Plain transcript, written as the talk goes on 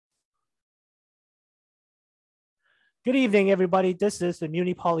Good evening, everybody. This is the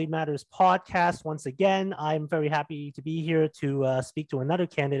Muni Poly Matters podcast. Once again, I'm very happy to be here to speak to another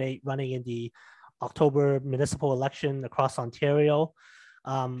candidate running in the October municipal election across Ontario.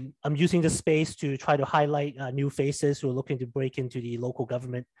 I'm using this space to try to highlight new faces who are looking to break into the local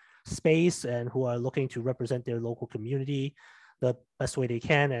government space and who are looking to represent their local community the best way they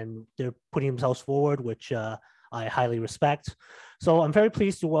can. And they're putting themselves forward, which I highly respect. So I'm very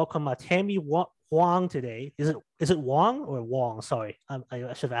pleased to welcome Tammy Hwang today. Is it Wang or Wong? Sorry,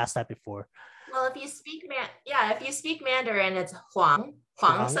 I should have asked that before. Well, if you speak Mandarin, it's Huang,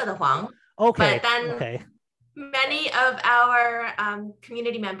 Huang, Huang. so the Huang. Okay, But then okay, many of our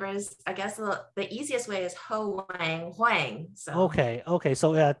community members, I guess the easiest way is Hwang, Hwang. So okay.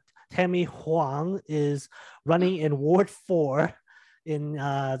 So Tammy Huang is running in Ward 4 in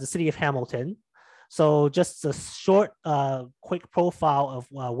the city of Hamilton. So just a short, quick profile of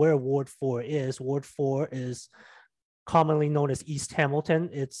where Ward 4 is. Ward 4 is commonly known as East Hamilton.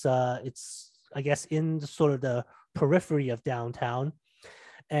 It's I guess in sort of the periphery of downtown,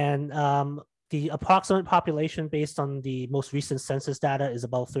 and the approximate population based on the most recent census data is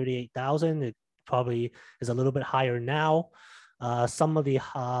about 38,000. It probably is a little bit higher now. Some of the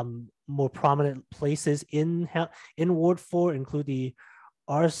more prominent places in Ward 4 include the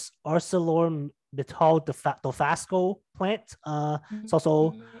ArcelorMittal Dofasco plant. It's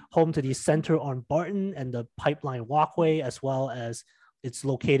also home to the Center on Barton and the Pipeline Walkway, as well as it's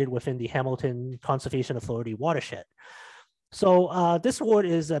located within the Hamilton Conservation Authority watershed. So this ward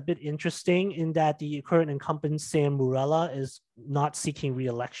is a bit interesting in that the current incumbent, Sam Murella, is not seeking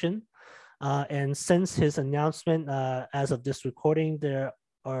re-election. And since his announcement, as of this recording, there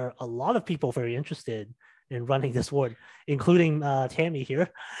are a lot of people very interested in running this ward, including Tammy here.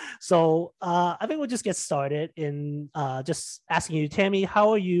 So I think we'll just get started in just asking you, Tammy, how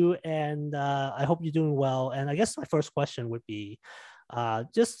are you? And I hope you're doing well. And I guess my first question would be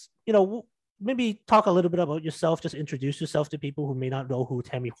just, maybe talk a little bit about yourself, just introduce yourself to people who may not know who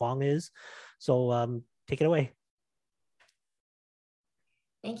Tammy Hwang is. So take it away.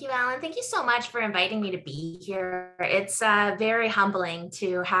 thank you, Alan. Thank you so much for inviting me to be here. It's very humbling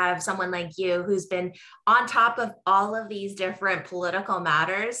to have someone like you who's been on top of all of these different political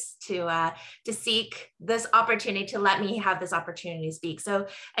matters to seek this opportunity, to let me have this opportunity to speak. So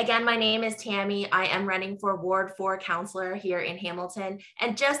again, my name is Tammy. I am running for Ward 4 councillor here in Hamilton.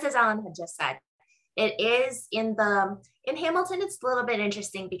 And just as Alan had just said, it is in Hamilton, it's a little bit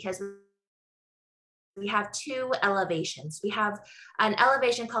interesting because we have two elevations. We have an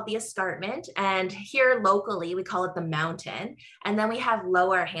elevation called the escarpment, and here locally we call it the mountain. And then we have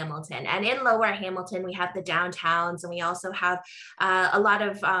Lower Hamilton. And in Lower Hamilton, we have the downtowns, and we also have a lot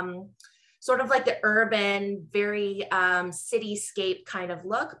of sort of like the urban, very cityscape kind of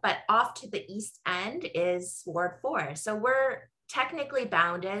look. But off to the east end is Ward 4. So we're technically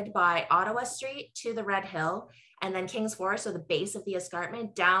bounded by Ottawa Street to the Red Hill, and then King's Forest, so the base of the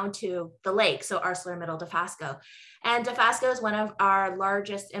escarpment, down to the lake, so ArcelorMittal Dofasco. And Dofasco is one of our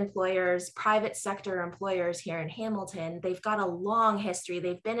largest employers, private sector employers here in Hamilton. They've got a long history.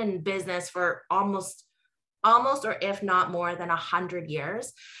 They've been in business for almost or if not more than 100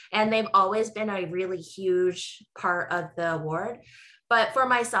 years. And they've always been a really huge part of the ward. But for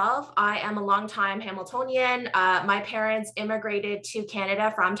myself, I am a longtime Hamiltonian. My parents immigrated to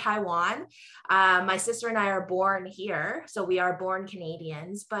Canada from Taiwan. My sister and I are born here, so we are born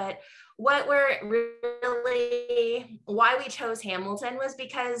Canadians. But why we chose Hamilton was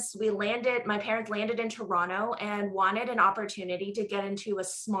because my parents landed in Toronto and wanted an opportunity to get into a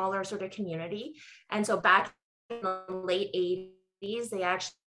smaller sort of community. And so back in the late 80s, they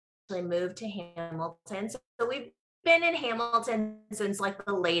actually moved to Hamilton. So we've been in Hamilton since like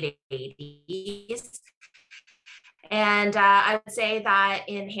the late 80s. And I would say that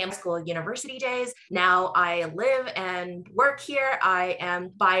in Hamilton School University days, now I live and work here. I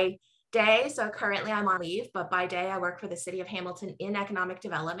am by day, so currently I'm on leave, but by day I work for the city of Hamilton in economic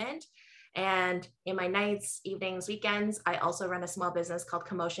development. And in my nights, evenings, weekends, I also run a small business called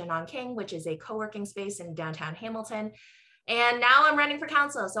Commotion on King, which is a co-working space in downtown Hamilton. And now I'm running for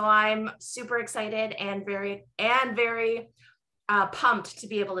council. So I'm super excited and very pumped to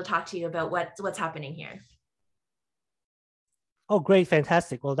be able to talk to you about what's happening here. Oh, great.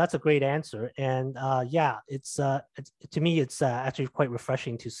 Fantastic. Well, that's a great answer. And yeah, it's to me, it's actually quite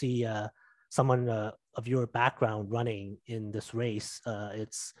refreshing to see someone of your background running in this race.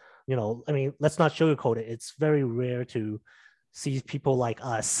 It's, I mean, let's not sugarcoat it. It's very rare to see people like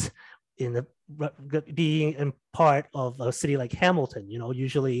us being in part of a city like Hamilton.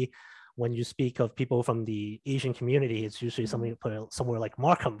 Usually when you speak of people from the Asian community, it's usually somewhere like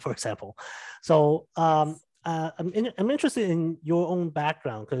Markham, for example. So I'm interested in your own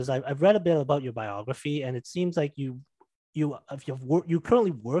background because I've read a bit about your biography, and it seems like you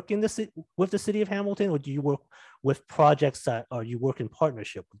currently work in the city with the city of Hamilton, or do you work with projects that, or you work in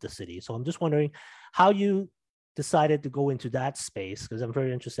partnership with the city? So I'm just wondering how you decided to go into that space, because I'm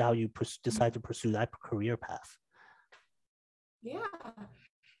very interested how you decide to pursue that career path. Yeah.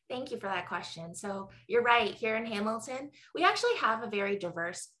 Thank you for that question. So you're right. Here in Hamilton, we actually have a very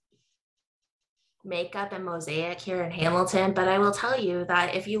diverse makeup and mosaic here in Hamilton. But I will tell you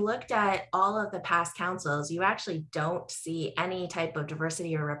that if you looked at all of the past councils, you actually don't see any type of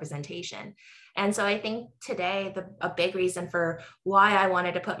diversity or representation. And so I think today, a big reason for why I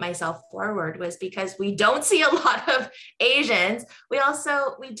wanted to put myself forward was because we don't see a lot of Asians. We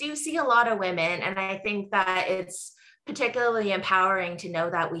do see a lot of women. And I think that it's particularly empowering to know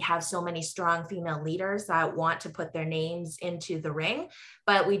that we have so many strong female leaders that want to put their names into the ring,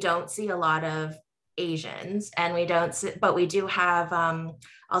 but we don't see a lot of Asians, and but we do have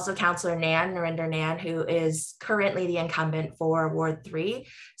also Councillor Narinder Nan, who is currently the incumbent for Ward 3.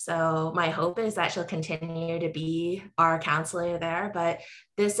 So my hope is that she'll continue to be our councillor there, but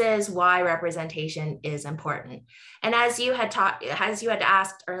this is why representation is important. And as you had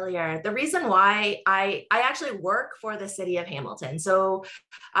asked earlier, the reason why I actually work for the city of Hamilton. So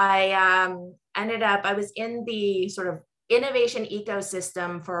I was in the sort of innovation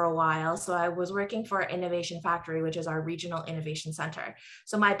ecosystem for a while. So I was working for Innovation Factory, which is our regional innovation center.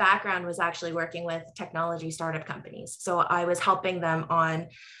 So my background was actually working with technology startup companies. So I was helping them on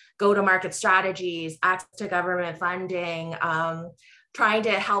go-to-market strategies, access to government funding, trying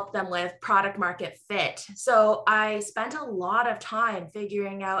to help them with product market fit. So I spent a lot of time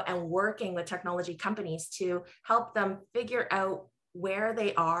figuring out and working with technology companies to help them figure out where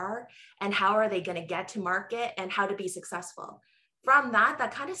they are and how are they going to get to market and how to be successful. From that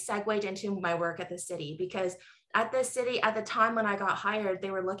kind of segued into my work at the city, because at the city, at the time when I got hired, they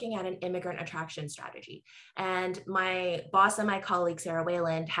were looking at an immigrant attraction strategy. And my boss and my colleague, Sarah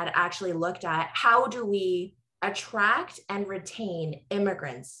Wayland, had actually looked at how do we attract and retain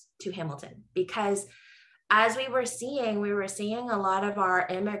immigrants to Hamilton? Because as we were seeing a lot of our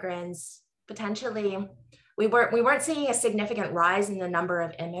immigrants potentially, we weren't seeing a significant rise in the number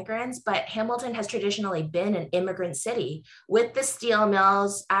of immigrants, but Hamilton has traditionally been an immigrant city. With the steel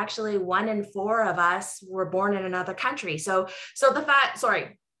mills, actually 1 in 4 of us were born in another country. So 1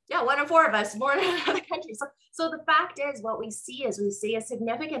 in 4 of us born in another country. So the fact is, what we see a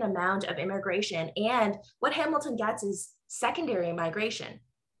significant amount of immigration, and what Hamilton gets is secondary migration.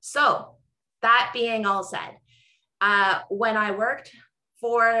 So that being all said, when I worked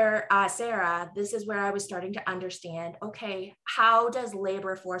for Sarah, this is where I was starting to understand, okay, how does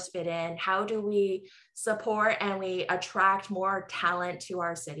labor force fit in? How do we support and we attract more talent to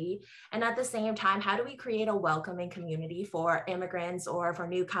our city? And at the same time, how do we create a welcoming community for immigrants or for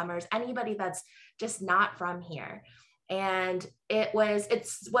newcomers, anybody that's just not from here? And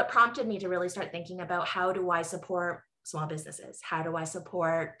it's what prompted me to really start thinking about, how do I support small businesses? How do I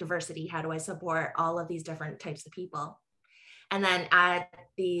support diversity? How do I support all of these different types of people? And then at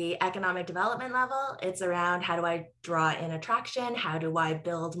the economic development level, it's around, how do I draw in attraction? How do I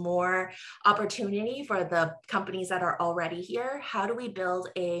build more opportunity for the companies that are already here? How do we build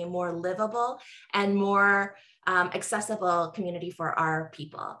a more livable and more accessible community for our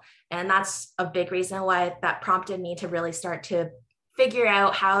people? And that's a big reason why that prompted me to really start to figure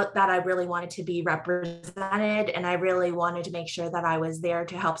out how that I really wanted to be represented. And I really wanted to make sure that I was there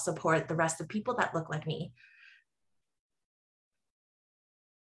to help support the rest of people that look like me.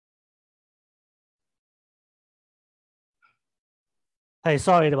 Hey,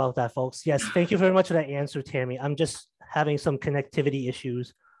 sorry about that, folks. Yes, thank you very much for that answer, Tammy. I'm just having some connectivity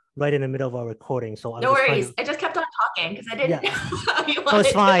issues right in the middle of our recording, so I'm no just worries. I just kept on talking because I didn't know how you wanted. No,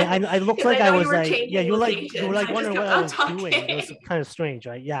 it's fine. I looked like I was like, yeah, you were like wondering what I was doing. It was kind of strange,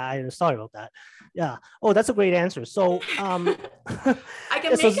 right? Yeah, I'm sorry about that. Yeah. Oh, that's a great answer. So, I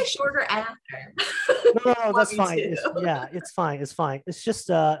can make a shorter answer. No, that's fine. It's fine. It's fine. It's just,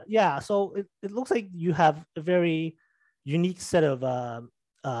 yeah. So it looks like you have a very unique set of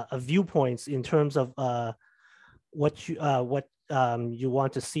viewpoints in terms of what you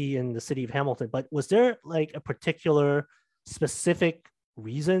want to see in the city of Hamilton. But was there like a particular specific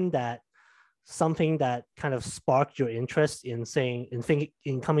reason, that something that kind of sparked your interest in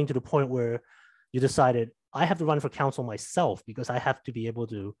in coming to the point where you decided, I have to run for council myself because I have to be able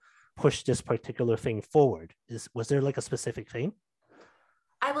to push this particular thing forward? Was there like a specific thing?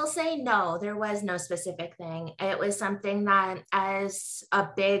 I will say no, there was no specific thing. It was something that, as a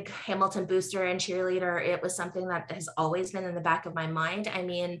big Hamilton booster and cheerleader, it was something that has always been in the back of my mind. I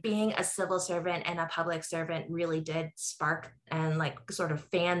mean, being a civil servant and a public servant really did spark and like sort of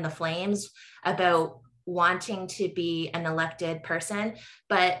fan the flames about wanting to be an elected person.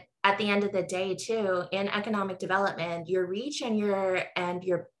 But at the end of the day, too, in economic development, your reach and your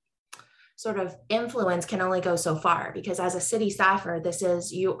sort of influence can only go so far, because as a city staffer,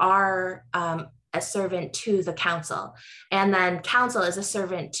 you are a servant to the council, and then council is a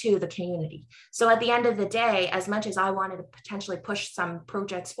servant to the community. So at the end of the day, as much as I wanted to potentially push some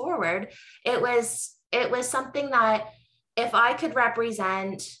projects forward, it was something that if I could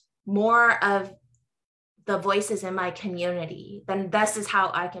represent more of the voices in my community, then this is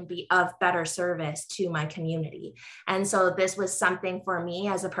how I can be of better service to my community. And so this was something for me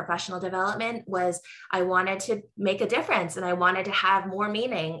as a professional development, was I wanted to make a difference, and I wanted to have more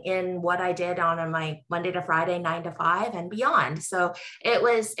meaning in what I did on my Monday to Friday, 9 to 5 and beyond. So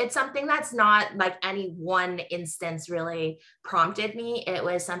it's something that's not like any one instance really prompted me. It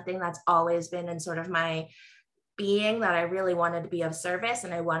was something that's always been in sort of my being, that I really wanted to be of service,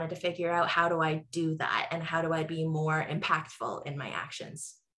 and I wanted to figure out how do I do that and how do I be more impactful in my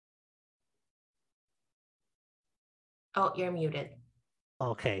actions. Oh, you're muted.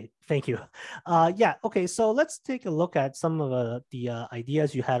 Okay, thank you. Yeah, okay, so let's take a look at some of the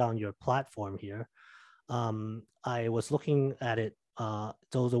ideas you had on your platform here. I was looking at it. So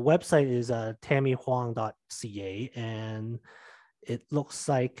the website is tammyhwang.ca, and it looks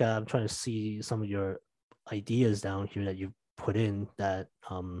like I'm trying to see some of your ideas down here that you put in that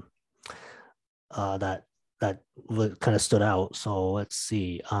that kind of stood out. So let's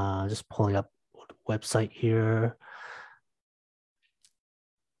see. Just pulling up the website here,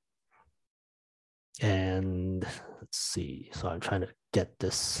 and let's see. So I'm trying to get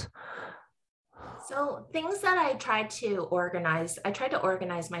this. So things that I tried to organize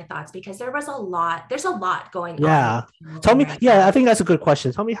my thoughts, because there's a lot going on. Yeah, tell me. Yeah, I think that's a good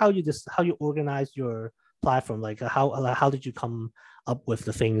question. Tell me how you organize your platform. Like how did you come up with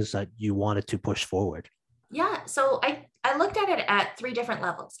the things that you wanted to push forward? Yeah, so I looked at it at 3 different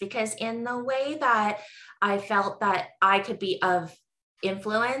levels, because in the way that I felt that I could be of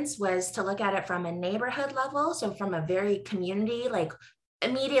influence was to look at it from a neighborhood level, so from a very community, like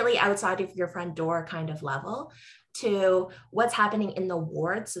immediately outside of your front door kind of level, to what's happening in the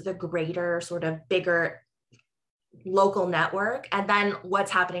ward, so the greater sort of bigger local network, and then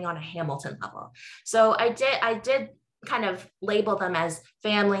what's happening on a Hamilton level. So I did kind of label them as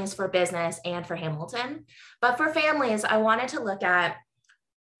families, for business, and for Hamilton. But for families, I wanted to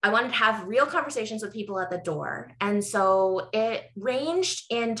have real conversations with people at the door. And so it ranged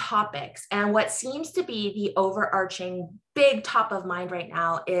in topics. And what seems to be the overarching big top of mind right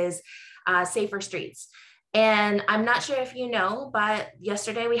now is safer streets. And I'm not sure if you know, but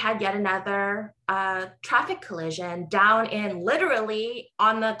yesterday we had yet another traffic collision down in literally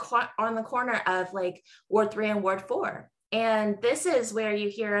on the corner of like Ward 3 and Ward 4. And this is where you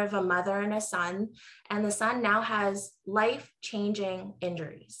hear of a mother and a son, and the son now has life-changing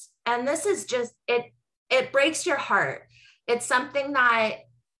injuries. And this is just, it breaks your heart. It's something that,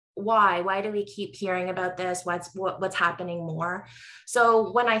 why do we keep hearing about this? What's happening more?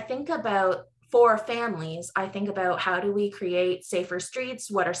 So when I think about, for families, I think about how do we create safer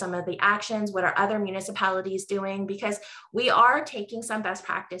streets? What are some of the actions? What are other municipalities doing? Because we are taking some best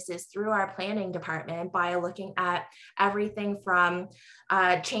practices through our planning department by looking at everything from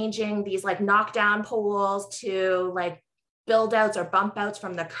changing these like knockdown poles to like build outs or bump outs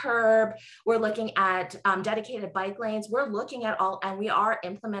from the curb. We're looking at dedicated bike lanes. We're looking at all, and we are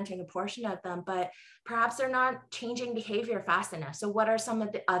implementing a portion of them, but perhaps they're not changing behavior fast enough. So what are some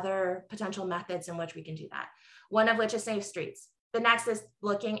of the other potential methods in which we can do that? One of which is safe streets. The next is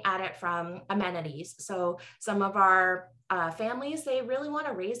looking at it from amenities. So some of our families, they really want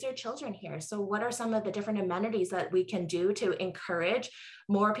to raise their children here. So what are some of the different amenities that we can do to encourage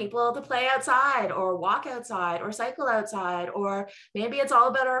more people to play outside or walk outside or cycle outside? Or maybe it's all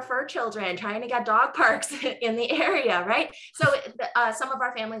about our fur children trying to get dog parks in the area, right? So some of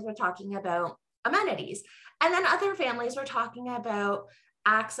our families were talking about amenities. And then other families were talking about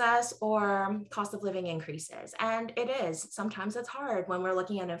access or cost of living increases. And it is, sometimes it's hard when we're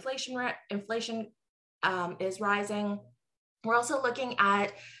looking at inflation is rising. We're also looking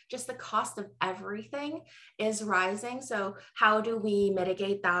at just the cost of everything is rising. So how do we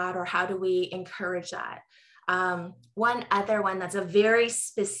mitigate that, or how do we encourage that? One other one that's a very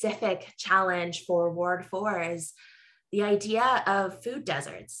specific challenge for Ward 4 is the idea of food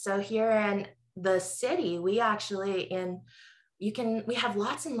deserts. So here in the city, we actually we have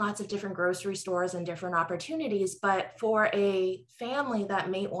lots and lots of different grocery stores and different opportunities, but for a family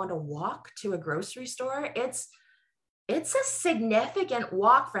that may want to walk to a grocery store, it's a significant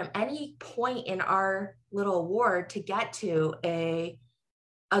walk from any point in our little ward to get to a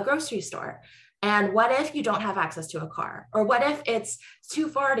grocery store. And what if you don't have access to a car? Or what if it's too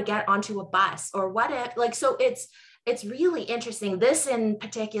far to get onto a bus? Or what if, like, so it's really interesting. This in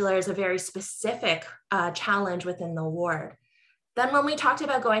particular is a very specific challenge within the ward. Then when we talked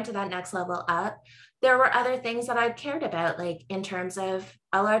about going to that next level up, there were other things that I cared about, like in terms of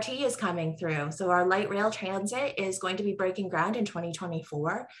LRT is coming through. So our light rail transit is going to be breaking ground in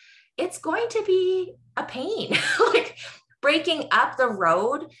 2024. It's going to be a pain, like breaking up the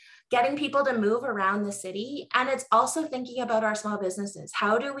road, getting people to move around the city. And it's also thinking about our small businesses.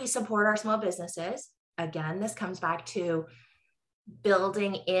 How do we support our small businesses? Again, this comes back to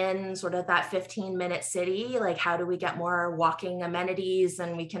building in sort of that 15-minute city. Like, how do we get more walking amenities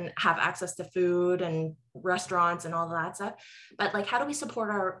and we can have access to food and restaurants and all that stuff? But like, how do we support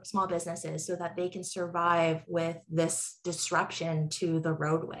our small businesses so that they can survive with this disruption to the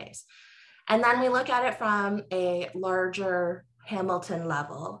roadways? And then we look at it from a larger Hamilton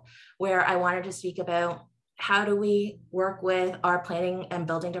level, where I wanted to speak about how do we work with our planning and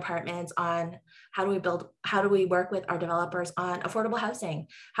building departments on how do we work with our developers on affordable housing?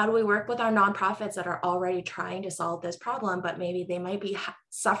 How do we work with our nonprofits that are already trying to solve this problem, but maybe they might be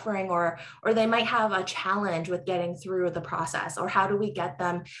suffering or they might have a challenge with getting through the process? Or how do we get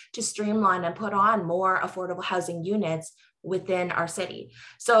them to streamline and put on more affordable housing units within our city?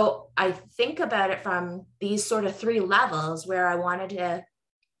 So I think about it from these sort of three levels, where I wanted to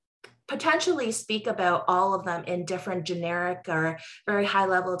potentially speak about all of them in different generic or very high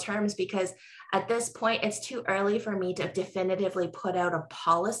level terms, because at this point it's too early for me to definitively put out a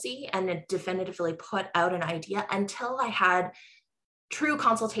policy and definitively put out an idea until I had true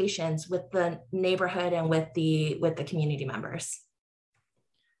consultations with the neighborhood and with the community members.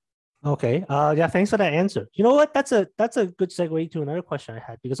 Okay. Yeah. Thanks for that answer. You know what? That's a good segue to another question I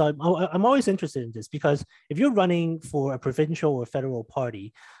had, because I'm always interested in this, because if you're running for a provincial or federal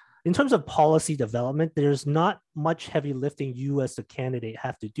party, in terms of policy development, there's not much heavy lifting you as the candidate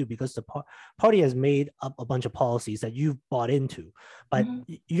have to do, because the party has made up a bunch of policies that you've bought into, but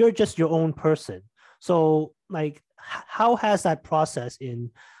you're just your own person. So like, how has that process in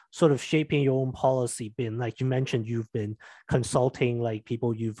sort of shaping your own policy been? Like you mentioned, you've been consulting like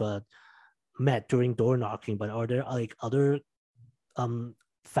people you've met during door knocking, but are there like other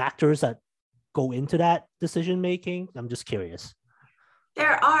factors that go into that decision making? I'm just curious.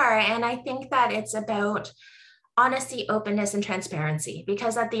 There are, and I think that it's about honesty, openness, and transparency,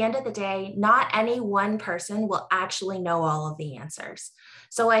 because at the end of the day, not any one person will actually know all of the answers.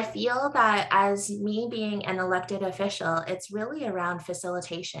 So I feel that as me being an elected official, it's really around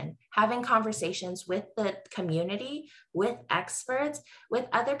facilitation, having conversations with the community, with experts, with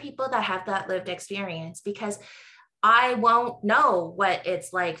other people that have that lived experience, because I won't know what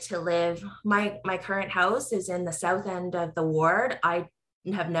it's like to live. My current house is in the south end of the ward. I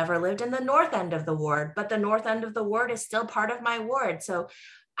have never lived in the north end of the ward, but the north end of the ward is still part of my ward. So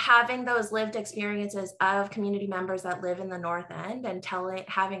having those lived experiences of community members that live in the north end and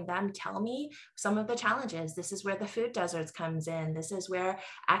having them tell me some of the challenges. This is where the food deserts comes in. This is where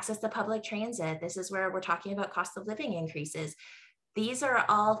access to public transit. This is where we're talking about cost of living increases. These are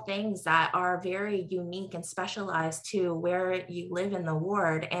all things that are very unique and specialized to where you live in the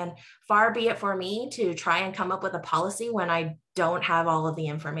ward. And far be it for me to try and come up with a policy when I don't have all of the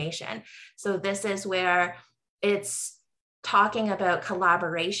information. So this is where it's talking about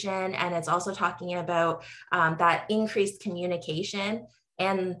collaboration, and it's also talking about that increased communication.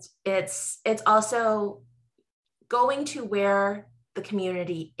 And it's also going to where the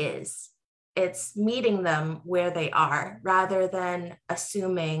community is. It's meeting them where they are, rather than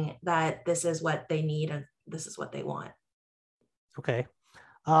assuming that this is what they need and this is what they want. Okay.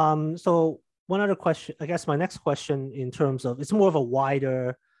 So one other question, I guess my next question, in terms of, it's more of a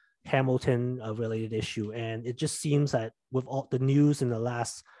wider Hamilton related issue. And it just seems that with all the news in the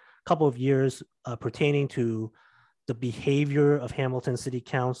last couple of years pertaining to the behavior of Hamilton City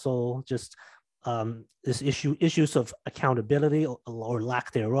Council, just this issues of accountability or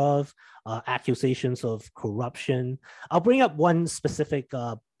lack thereof, accusations of corruption. I'll bring up one specific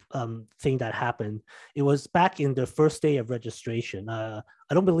thing that happened. It was back in the first day of registration. I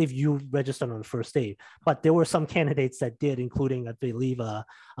don't believe you registered on the first day, but there were some candidates that did, including, I believe, a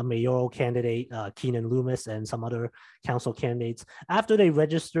mayoral candidate, Keenan Loomis, and some other council candidates. After they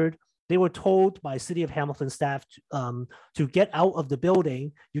registered, they were told by City of Hamilton staff to get out of the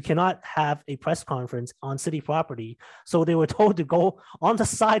building. You cannot have a press conference on city property. So they were told to go on the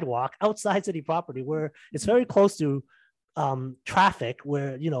sidewalk outside city property where it's very close to traffic,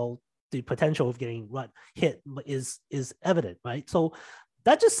 where, you know, the potential of getting hit is evident, right? So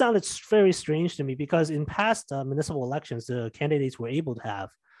that just sounded very strange to me, because in past municipal elections, the candidates were able to have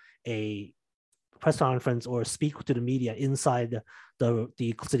a press conference or speak to the media inside the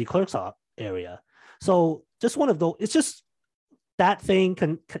city clerk's area. So just one of those, it's just that thing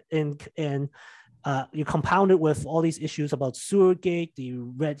and you compound it with all these issues about Sewergate, the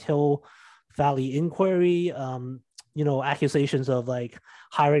Red Hill Valley inquiry, you know, accusations of like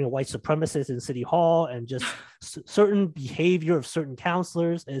hiring a white supremacist in City Hall, and just certain behavior of certain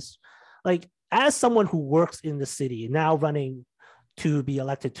councilors. Is like, as someone who works in the city now running to be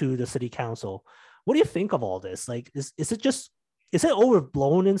elected to the city council, what do you think of all this? Like, is it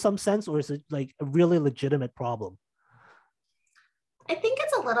overblown in some sense, or is it like a really legitimate problem? I think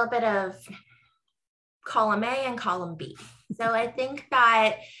it's a little bit of column A and column B. So I think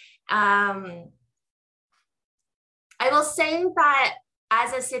that I will say that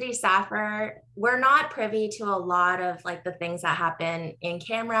as a city staffer, we're not privy to a lot of like the things that happen in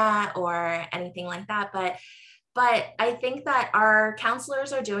camera or anything like that. But I think that our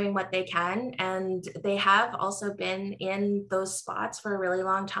counselors are doing what they can, and they have also been in those spots for a really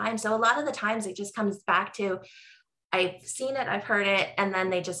long time. So a lot of the times it just comes back to, I've seen it, I've heard it, and then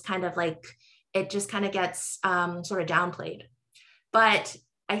they just kind of like, it just kind of gets sort of downplayed. But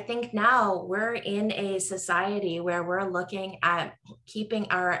I think now we're in a society where we're looking at keeping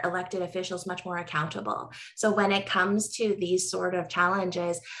our elected officials much more accountable. So when it comes to these sort of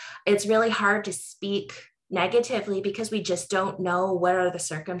challenges, it's really hard to speak negatively, because we just don't know what are the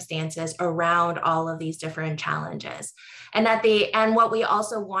circumstances around all of these different challenges. And what we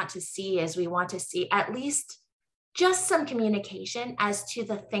also want to see is, we want to see at least just some communication as to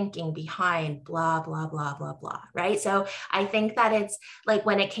the thinking behind blah, blah, blah, blah, blah, right? So I think that it's like,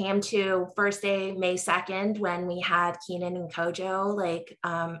 when it came to first day, May 2nd, when we had Keenan and Kojo like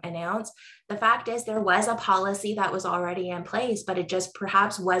announced, the fact is there was a policy that was already in place, but it just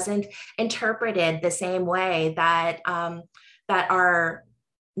perhaps wasn't interpreted the same way that that our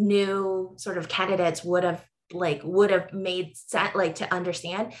new sort of candidates would have made sense, like, to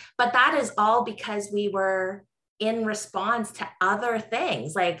understand. But that is all because we were in response to other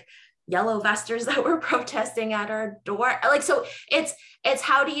things, like yellow vesters that were protesting at our door. Like, so it's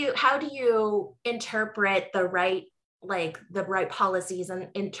how do you interpret the right policies and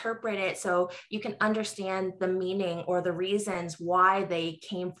interpret it so you can understand the meaning or the reasons why they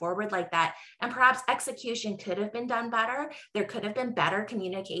came forward like that. And perhaps execution could have been done better. There could have been better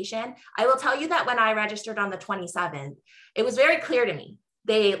communication. I will tell you that when I registered on the 27th, it was very clear to me.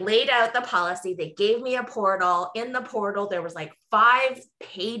 They laid out the policy. They gave me a portal. In the portal, there was like 5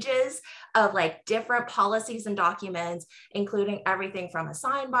 pages of like different policies and documents, including everything from a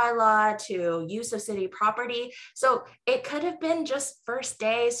sign bylaw to use of city property. So it could have been just first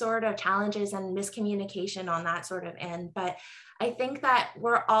day sort of challenges and miscommunication on that sort of end. But I think that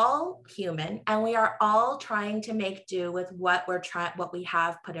we're all human, and we are all trying to make do with what we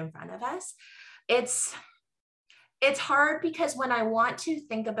have put in front of us. It's hard, because when I want to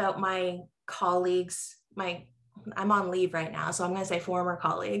think about my colleagues, I'm on leave right now, so I'm going to say former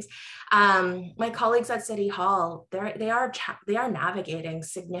colleagues. My colleagues at City Hall, they are navigating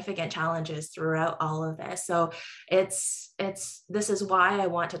significant challenges throughout all of this. So this is why I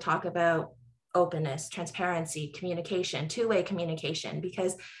want to talk about openness, transparency, communication, two-way communication,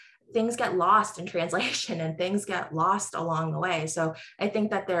 because things get lost in translation and things get lost along the way. So I think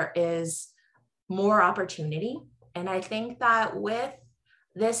that there is more opportunity. And I think that with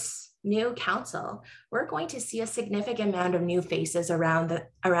this new council, we're going to see a significant amount of new faces around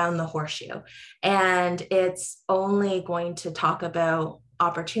the horseshoe. And it's only going to talk about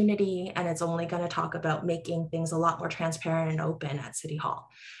opportunity, and it's only going to talk about making things a lot more transparent and open at City Hall.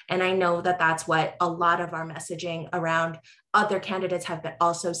 And I know that that's what a lot of our messaging around other candidates have been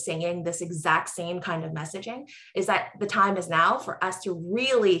also saying, this exact same kind of messaging, is that the time is now for us to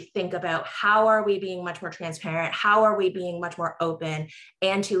really think about how are we being much more transparent, how are we being much more open,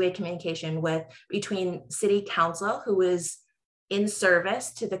 and two-way communication between City Council, who is in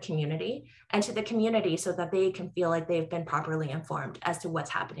service to the community, and to the community, so that they can feel like they've been properly informed as to what's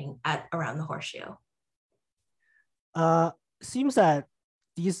happening around the horseshoe. Seems that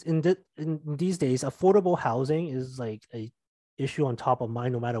in these days, affordable housing is like a issue on top of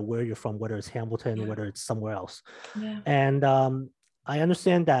mind, no matter where you're from, whether it's Hamilton, whether it's somewhere else. And I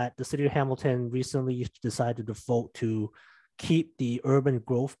understand that the city of Hamilton recently decided to vote to keep the urban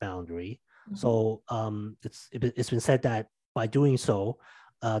growth boundary. So it's been said that by doing so,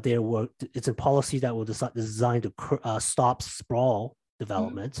 it's a policy that will designed to stop sprawl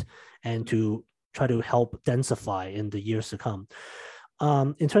development and to try to help densify in the years to come.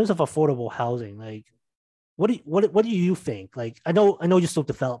 In terms of affordable housing, like what do you think? Like I know you're still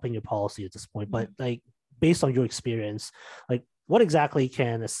developing your policy at this point, but like based on your experience, like what exactly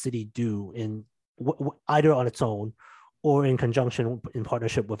can a city do in either on its own or in conjunction in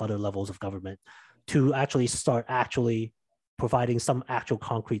partnership with other levels of government to actually start providing some actual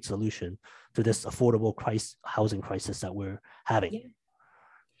concrete solution to this affordable housing crisis that we're having? Yeah.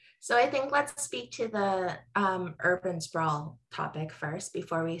 So I think let's speak to the urban sprawl topic first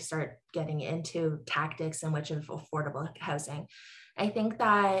before we start getting into tactics and which of affordable housing. I think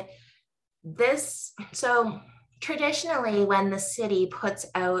that so traditionally when the city puts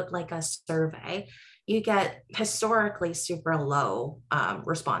out like a survey, you get historically super low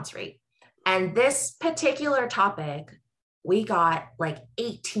response rate. And this particular topic, we got like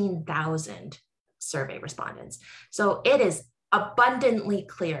 18,000 survey respondents. So it is abundantly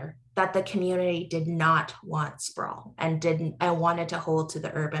clear that the community did not want sprawl and wanted to hold to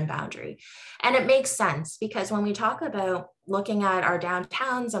the urban boundary. And it makes sense because when we talk about looking at our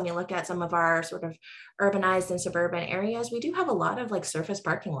downtowns and we look at some of our sort of urbanized and suburban areas, we do have a lot of like surface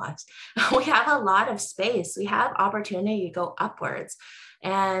parking lots. We have a lot of space. We have opportunity to go upwards.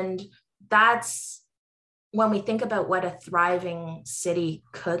 And that's when we think about what a thriving city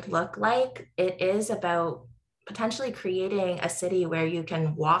could look like, it is about potentially creating a city where you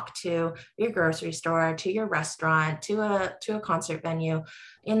can walk to your grocery store, to your restaurant, to a concert venue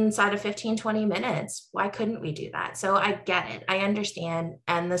inside of 15, 20 minutes. Why couldn't we do that? So I get it. I understand.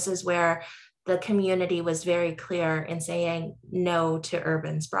 And this is where the community was very clear in saying no to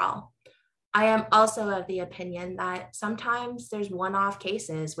urban sprawl. I am also of the opinion that sometimes there's one-off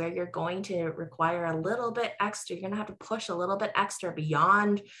cases where you're going to require a little bit extra. You're going to have to push a little bit extra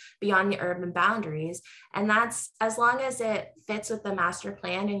beyond the urban boundaries. And that's as long as it fits with the master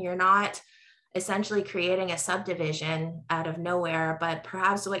plan and you're not essentially creating a subdivision out of nowhere, but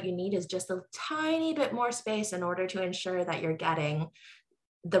perhaps what you need is just a tiny bit more space in order to ensure that you're getting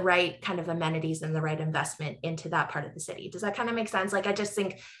the right kind of amenities and the right investment into that part of the city. Does that kind of make sense? Like, I just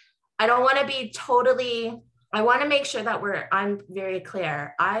think I don't want to be I want to make sure that I'm very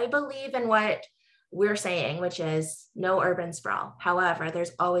clear. I believe in what we're saying, which is no urban sprawl. However,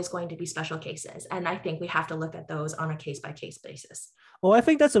 there's always going to be special cases. And I think we have to look at those on a case by case basis. Well, I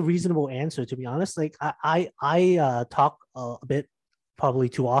think that's a reasonable answer, to be honest. Like I talk a bit probably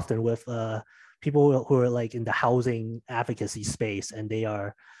too often with people who are like in the housing advocacy space, and they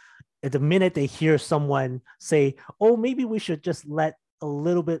are at the minute they hear someone say, oh, maybe we should just let a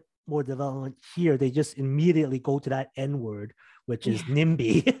little bit more development here, they just immediately go to that N word, which is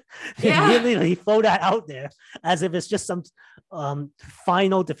NIMBY, immediately throw that out there as if it's just some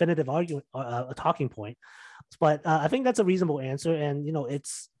final definitive argument, a talking point. But I think that's a reasonable answer. And,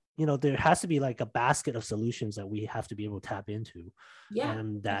 there has to be like a basket of solutions that we have to be able to tap into. Yeah.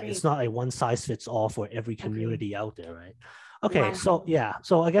 And that agreed. It's not a one size fits all for every community out there, right? Okay, One.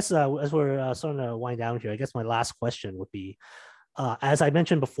 so I guess as we're starting to wind down here, I guess my last question would be, as I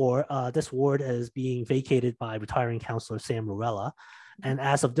mentioned before, this ward is being vacated by retiring councillor Sam Rurella. And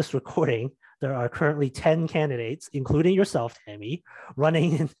as of this recording, there are currently 10 candidates, including yourself, Tammy,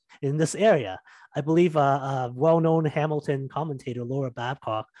 running in this area. I believe a well-known Hamilton commentator, Laura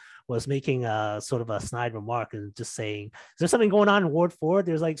Babcock, was making a sort of a snide remark and just saying, is there something going on in Ward 4?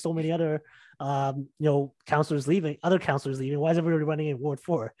 There's like so many other councillors leaving, other councillors leaving. Why is everybody running in Ward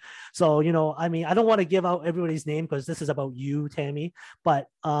 4? So, I mean, I don't want to give out everybody's name because this is about you, Tammy, but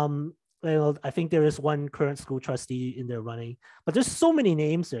I think there is one current school trustee in there running, but there's so many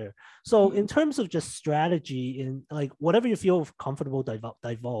names there. So in terms of just strategy, in like whatever you feel comfortable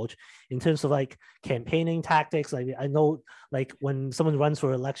divulge in terms of like campaigning tactics, like I know like when someone runs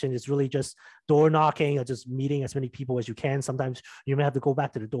for election, it's really just door knocking or just meeting as many people as you can. Sometimes you may have to go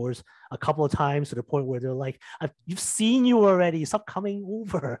back to the doors a couple of times to the point where they're like, you've seen you already, stop coming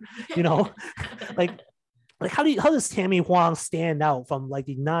over, like how does Tammy Hwang stand out from like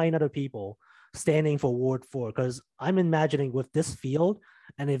the 9 other people standing for Ward 4? Because I'm imagining with this field,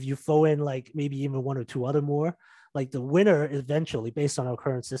 and if you throw in like maybe even 1 or 2 other more, like the winner eventually, based on our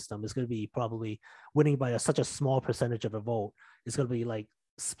current system, is going to be probably winning by such a small percentage of a vote. It's going to be like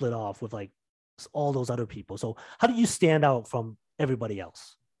split off with like all those other people. So how do you stand out from everybody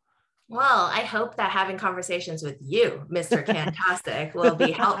else? Well, I hope that having conversations with you, Mr. Fantastic, will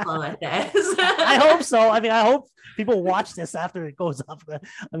be helpful with this. I hope so. I mean, I hope people watch this after it goes up.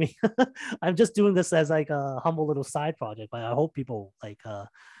 I mean, I'm just doing this as like a humble little side project, but I hope people like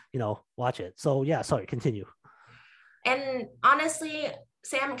watch it. So yeah, sorry, continue. And honestly,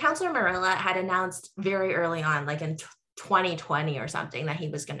 Sam, Councillor Marilla had announced very early on, like in 2020 or something, that he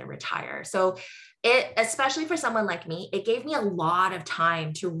was going to retire. So it, especially for someone like me, it gave me a lot of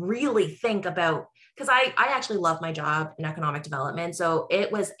time to really think about, because I actually love my job in economic development. So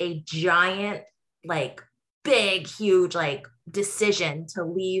it was a giant, like big, huge, like decision to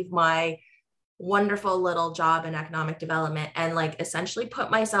leave my wonderful little job in economic development and like essentially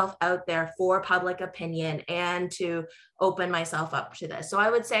put myself out there for public opinion and to open myself up to this. So I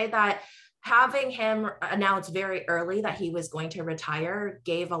would say that having him announce very early that he was going to retire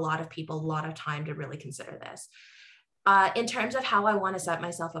gave a lot of people a lot of time to really consider this. In terms of how I want to set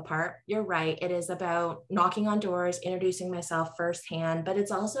myself apart, you're right. It is about knocking on doors, introducing myself firsthand, but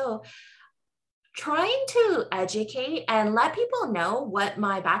it's also trying to educate and let people know what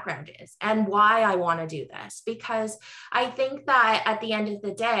my background is and why I want to do this. Because I think that at the end of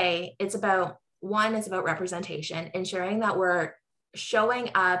the day, it's about representation, ensuring that we're showing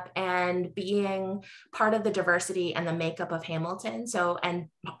up and being part of the diversity and the makeup of Hamilton. So, and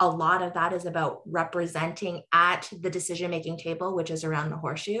a lot of that is about representing at the decision-making table, which is around the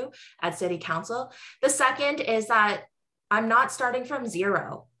horseshoe at City Council. The second is that I'm not starting from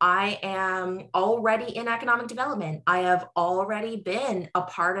zero. I am already in economic development. I have already been a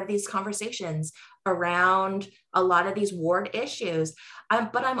part of these conversations around a lot of these ward issues.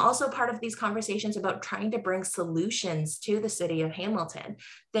 But I'm also part of these conversations about trying to bring solutions to the city of Hamilton.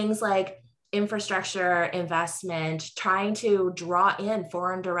 Things like infrastructure investment, trying to draw in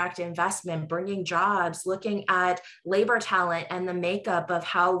foreign direct investment, bringing jobs, looking at labor talent and the makeup of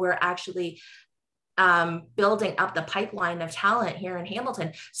how we're actually building up the pipeline of talent here in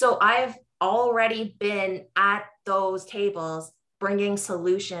Hamilton. So I've already been at those tables bringing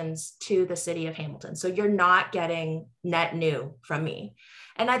solutions to the city of Hamilton. So you're not getting net new from me.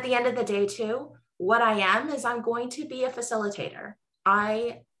 And at the end of the day too, what I am is I'm going to be a facilitator.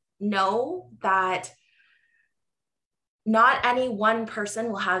 I know that not any one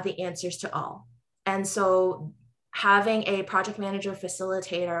person will have the answers to all. And so having a project manager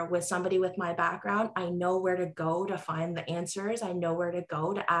facilitator with somebody with my background, I know where to go to find the answers. I know where to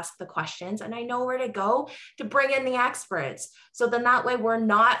go to ask the questions, and I know where to go to bring in the experts. So then that way we're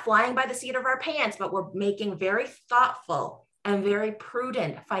not flying by the seat of our pants, but we're making very thoughtful and very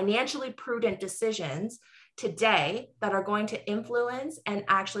prudent, financially prudent decisions today that are going to influence and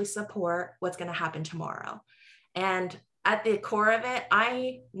actually support what's going to happen tomorrow. And at the core of it,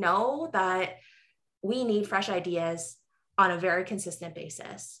 I know that we need fresh ideas on a very consistent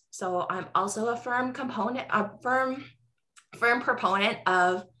basis. So I'm also a firm proponent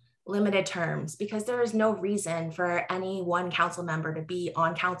of limited terms, because there is no reason for any one council member to be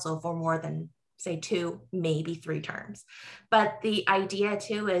on council for more than, say, 2, maybe 3 terms. But the idea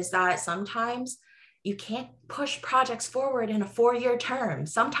too is that sometimes you can't push projects forward in a 4-year term.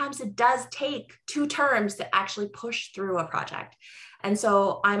 Sometimes it does take 2 terms to actually push through a project. And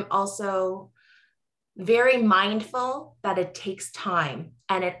so I'm also very mindful that it takes time,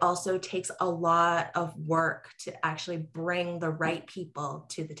 and it also takes a lot of work to actually bring the right people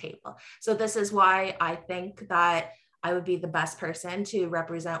to the table. So this is why I think that I would be the best person to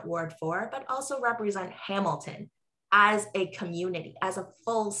represent Ward 4, but also represent Hamilton as a community, as a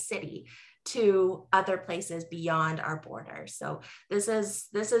full city, to other places beyond our borders. So this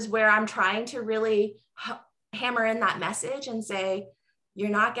is where I'm trying to really hammer in that message and say, you're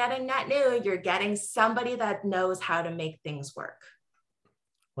not getting net new, you're getting somebody that knows how to make things work.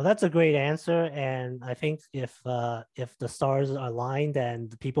 Well, that's a great answer. And I think if the stars are aligned, and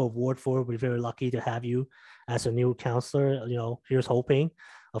the people of Ward 4 will be very lucky to have you as a new counselor, here's hoping.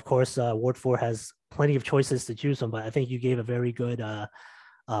 Of course, Ward 4 has plenty of choices to choose from, but I think you gave a very good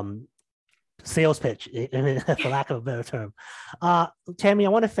sales pitch, for lack of a better term. Tammy, I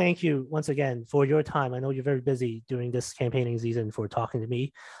want to thank you once again for your time. I know you're very busy during this campaigning season for talking to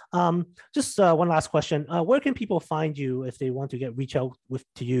me. Just one last question. Where can people find you if they want to reach out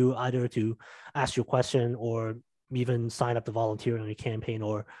to you, either to ask you a question or even sign up to volunteer on your campaign,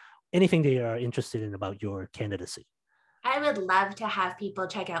 or anything they are interested in about your candidacy? I would love to have people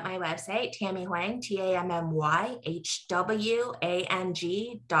check out my website, Tammy Hwang,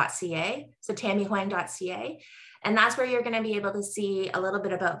 TammyHwang.ca. So tammyhwang.ca. And that's where you're going to be able to see a little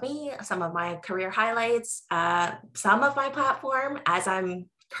bit about me, some of my career highlights, some of my platform as I'm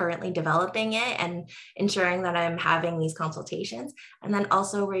currently developing it and ensuring that I'm having these consultations. And then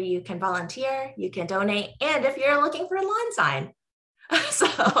also where you can volunteer, you can donate, and if you're looking for a lawn sign. So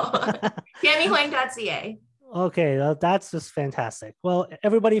tammyhwang.ca. Okay, that's just fantastic. Well,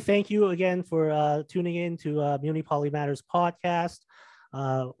 everybody, thank you again for tuning in to Muni Poly Matters podcast.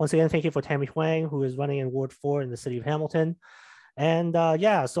 Once again, thank you for Tammy Hwang, who is running in Ward 4 in the city of Hamilton. And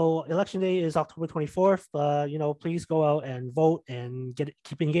yeah, so election day is October 24th. Please go out and vote and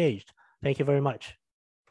keep engaged. Thank you very much.